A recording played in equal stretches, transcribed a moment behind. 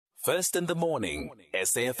First in the morning,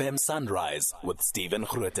 SAFM Sunrise with Stephen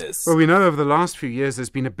Grootes. Well, we know over the last few years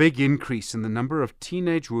there's been a big increase in the number of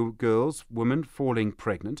teenage women falling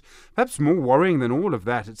pregnant. Perhaps more worrying than all of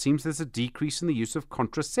that, it seems there's a decrease in the use of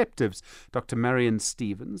contraceptives. Dr. Marion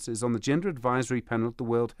Stevens is on the Gender Advisory Panel at the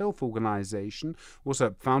World Health Organization,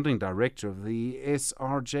 also founding director of the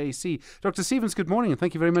SRJC. Dr. Stevens, good morning, and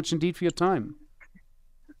thank you very much indeed for your time.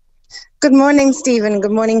 Good morning, Stephen.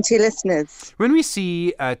 Good morning to your listeners. When we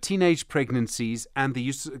see teenage pregnancies and the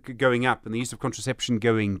use going up and the use of contraception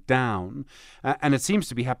going down, and it seems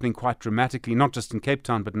to be happening quite dramatically, not just in Cape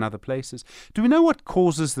Town but in other places, do we know what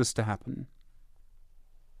causes this to happen?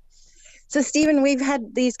 So, Stephen, we've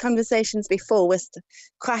had these conversations before with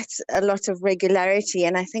quite a lot of regularity,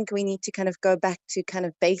 and I think we need to kind of go back to kind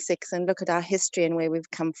of basics and look at our history and where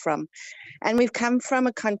we've come from. And we've come from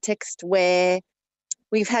a context where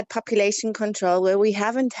we've had population control, where we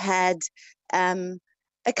haven't had a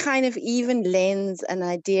kind of even lens and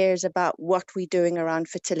ideas about what we're doing around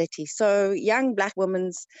fertility. So young Black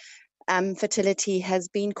women's fertility has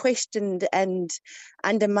been questioned and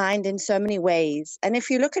undermined in so many ways. And if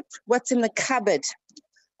you look at what's in the cupboard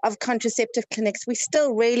of contraceptive clinics, we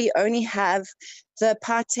still really only have the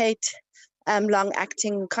apartheid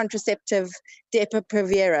long-acting contraceptive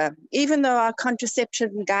Depo-Provera, even though our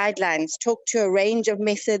contraception guidelines talk to a range of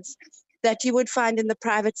methods that you would find in the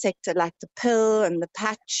private sector, like the pill and the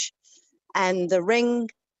patch and the ring.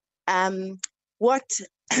 What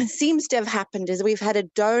seems to have happened is we've had a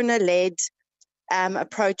donor-led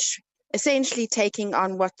approach, essentially taking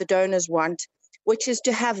on what the donors want, which is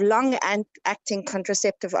to have long-acting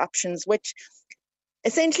contraceptive options, which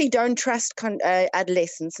essentially don't trust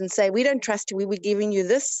adolescents and say, we don't trust you, we were giving you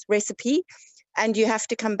this recipe and you have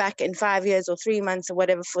to come back in 5 years or 3 months or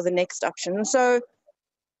whatever for the next option. And so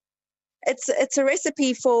it's a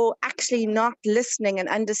recipe for actually not listening and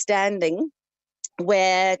understanding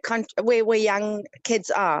where young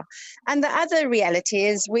kids are. And the other reality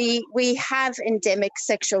is we have endemic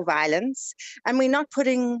sexual violence, and we're not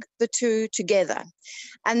putting the two together.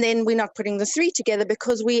 And then we're not putting the three together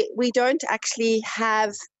because we don't actually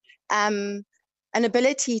have an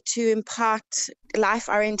ability to impart life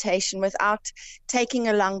orientation without taking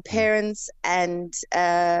along parents and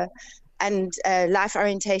life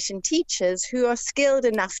orientation teachers who are skilled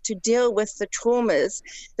enough to deal with the traumas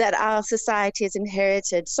that our society has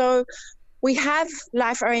inherited. So we have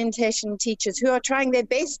life orientation teachers who are trying their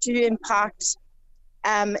best to impart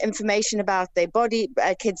information about their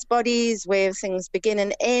kids' bodies, where things begin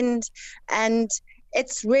and end. And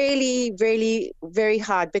it's really, really very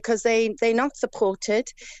hard because they're not supported.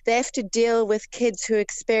 They have to deal with kids who are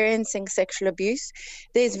experiencing sexual abuse.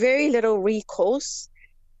 There's very little recourse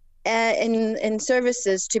in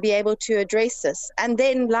services to be able to address this. And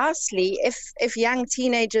then lastly, if young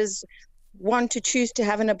teenagers want to choose to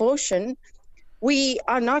have an abortion, we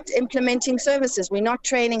are not implementing services. We're not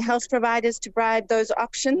training health providers to provide those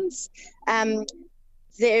options. There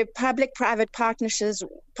are public-private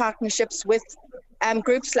partnerships with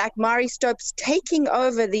groups like Marion Stevens taking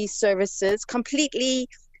over these services completely,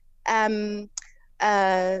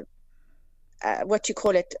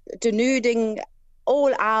 denuding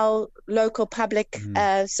all our local public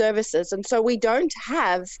services. And so we don't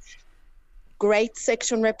have great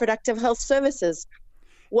sexual and reproductive health services.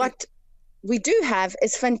 What we do have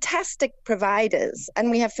is fantastic providers, and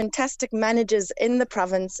we have fantastic managers in the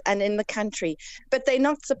province and in the country, but they're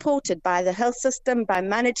not supported by the health system, by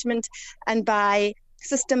management, and by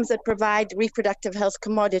systems that provide reproductive health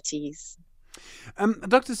commodities.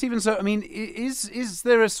 Dr. Stevens, so, I mean, is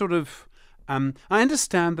there a sort of I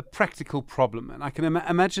understand the practical problem, and I can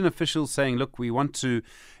imagine officials saying, look, we want to,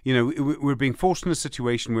 we're being forced in a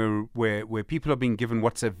situation where people are being given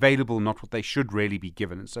what's available, not what they should really be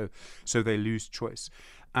given, and so they lose choice.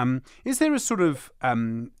 Is there a sort of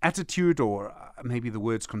attitude, or maybe the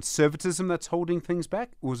word's conservatism, that's holding things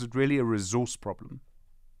back, or is it really a resource problem?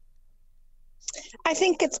 I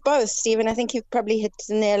think it's both, Stephen. I think you've probably hit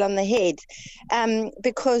the nail on the head,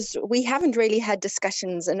 because we haven't really had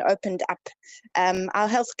discussions and opened up. Our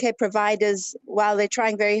healthcare providers, while they're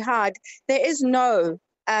trying very hard, there is no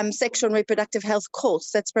sexual and reproductive health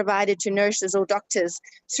course that's provided to nurses or doctors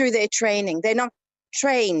through their training. They're not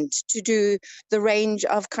trained to do the range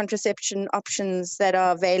of contraception options that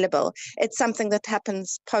are available. It's something that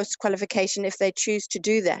happens post-qualification if they choose to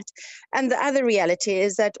do that. And the other reality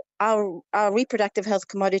is that our reproductive health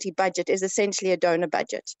commodity budget is essentially a donor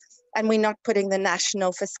budget, and we're not putting the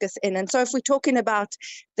national fiscus in. And so if we're talking about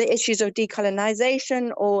the issues of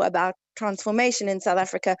decolonization or about transformation in South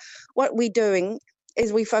Africa, what we're doing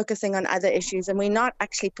is we're focusing on other issues and we're not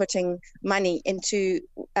actually putting money into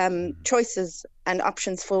choices and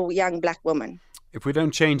options for young Black women. If we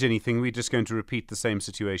don't change anything, we're just going to repeat the same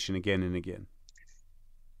situation again and again.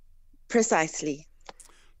 Precisely.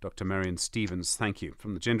 Dr. Marion Stevens, thank you.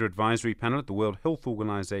 From the Gender Advisory Panel at the World Health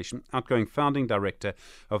Organization, outgoing founding director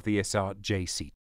of the SRJC.